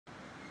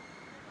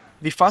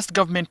The first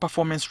government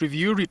performance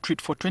review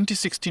retreat for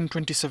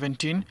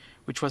 2016-2017,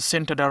 which was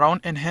centered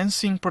around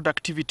enhancing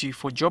productivity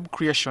for job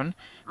creation,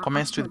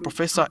 commenced with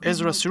Professor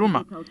Ezra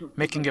Suruma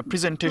making a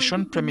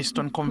presentation premised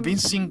on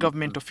convincing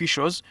government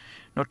officials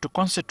not to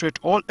concentrate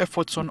all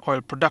efforts on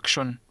oil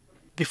production.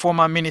 The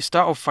former Minister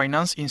of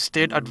Finance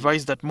instead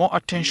advised that more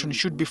attention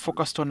should be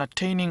focused on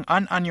attaining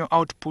an annual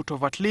output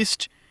of at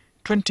least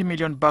 20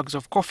 million bags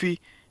of coffee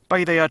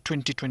by the year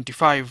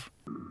 2025.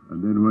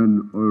 And then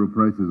when oil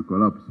prices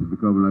collapse, you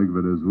become like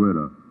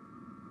Venezuela.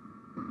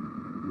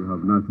 You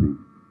have nothing.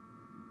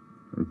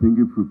 I think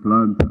if we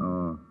plant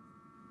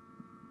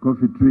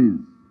coffee trees,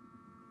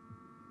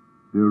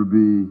 there will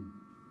be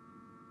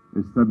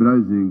a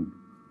stabilizing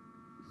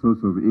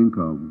source of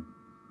income,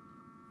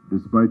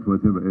 despite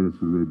whatever else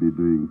we may be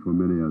doing for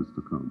many years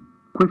to come.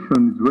 The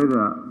question is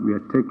whether we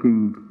are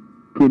taking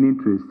keen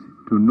interest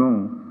to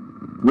know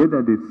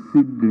whether the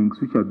seedlings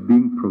which are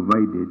being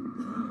provided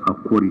are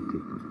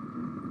quality.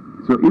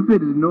 So if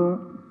there is no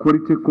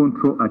quality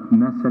control at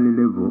nursery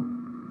level,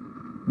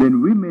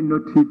 then we may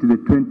not hit the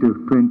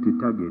 2020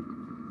 target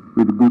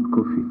with good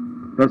coffee.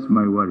 That's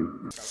my worry.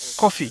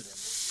 Coffee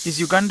is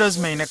Uganda's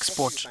main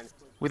export,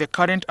 with a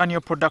current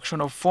annual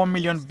production of 4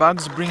 million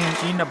bags bringing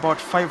in about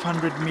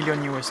 $500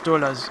 million US.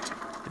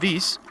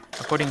 This,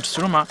 according to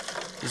Suruma,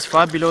 is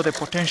far below the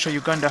potential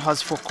Uganda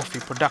has for coffee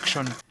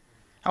production.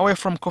 Away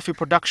from coffee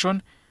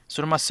production,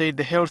 Suruma said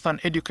the health and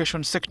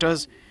education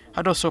sectors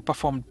had also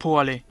performed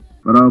poorly.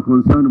 But our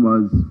concern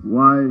was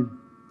why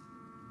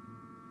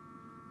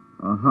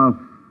half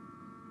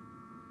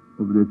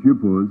of the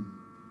pupils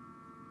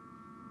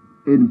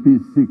in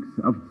P6,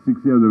 after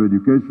 6 years of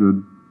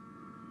education,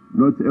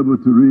 not able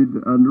to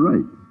read and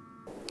write.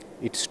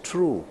 It's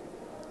true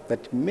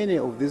that many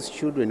of these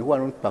children who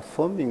are not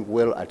performing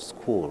well at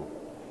school,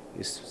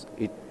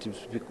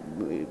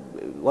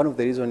 one of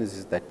the reasons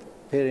is that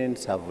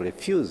parents have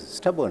refused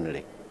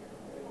stubbornly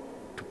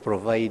to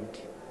provide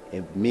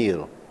a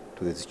meal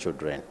to these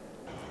children.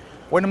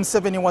 When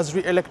Museveni was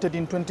re-elected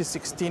in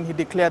 2016, he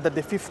declared that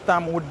the fifth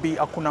term would be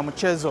Hakuna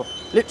Mchezo,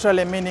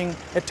 literally meaning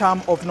a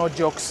term of no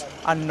jokes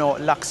and no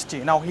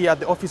laxity. Now here at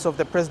the office of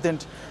the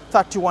president,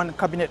 31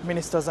 cabinet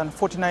ministers and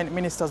 49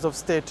 ministers of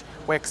state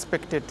were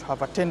expected to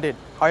have attended.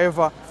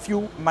 However,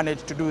 few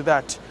managed to do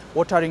that,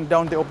 watering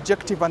down the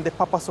objective and the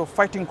purpose of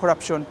fighting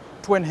corruption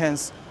to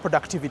enhance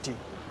productivity.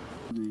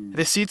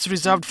 The seats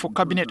reserved for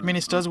cabinet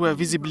ministers were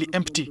visibly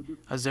empty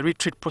as the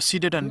retreat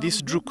proceeded, and this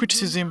drew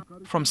criticism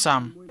from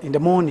some. In the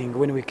morning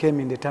when we came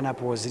in, the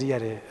turn-up was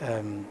really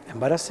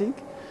embarrassing,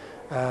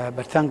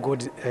 but thank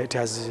God it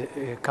has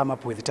come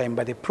up with time.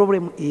 But the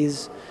problem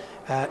is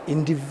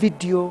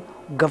individual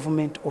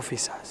government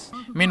officers.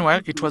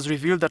 Meanwhile, it was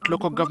revealed that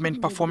local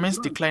government performance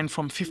declined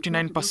from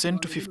 59%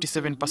 to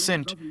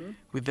 57%,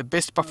 with the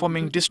best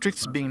performing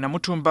districts being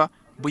Namutumba,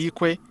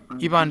 Buyikwe,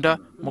 Ibanda,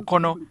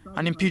 Mukono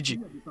and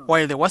Impigi,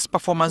 while the worst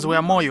performers were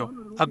Moyo,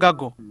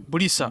 Agago,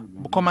 Bulisa,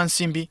 Bukoma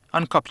Nsimbi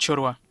and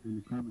Kapchorwa.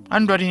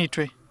 Andrew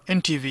Nitwe,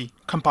 NTV,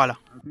 Kampala.